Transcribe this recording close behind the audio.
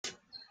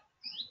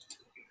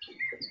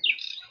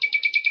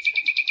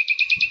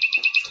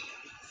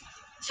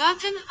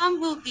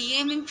Tottenham will be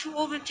aiming to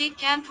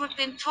overtake Antwerp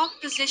in top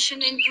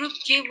position in Group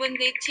G when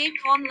they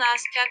take on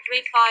Lask at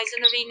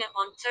Raiffeisen Arena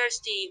on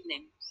Thursday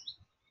evening.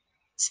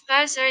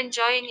 Spurs are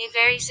enjoying a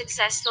very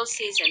successful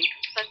season,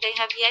 but they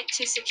have yet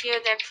to secure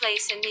their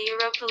place in the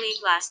Europa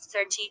League last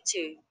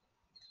 32.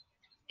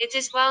 It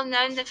is well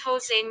known that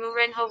Jose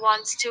Mourinho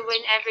wants to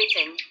win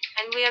everything,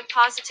 and we are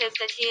positive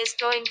that he is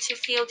going to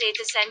field a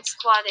decent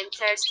squad in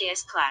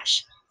Thursday's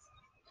clash.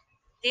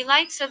 The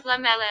likes of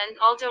Lamela and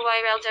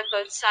Alderweireld are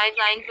both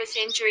sidelined with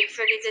injury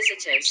for the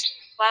visitors,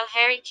 while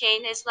Harry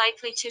Kane is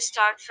likely to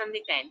start from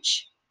the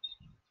bench.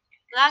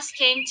 Lask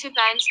came to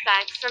bounce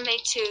back from a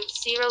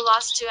 2-0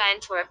 loss to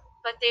Antwerp,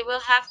 but they will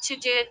have to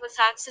do it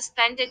without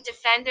suspended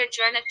defender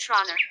Gernot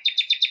Trauner.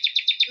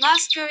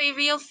 Lask are a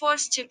real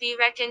force to be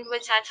reckoned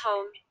with at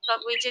home,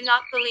 but we do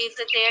not believe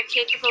that they are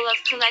capable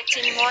of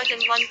collecting more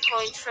than 1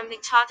 point from the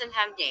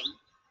Tottenham game.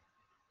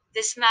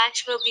 This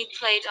match will be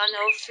played on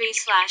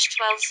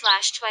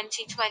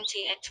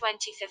 03/12/2020 at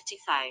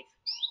 20:55.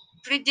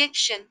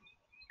 Prediction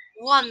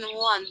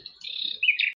 1-1.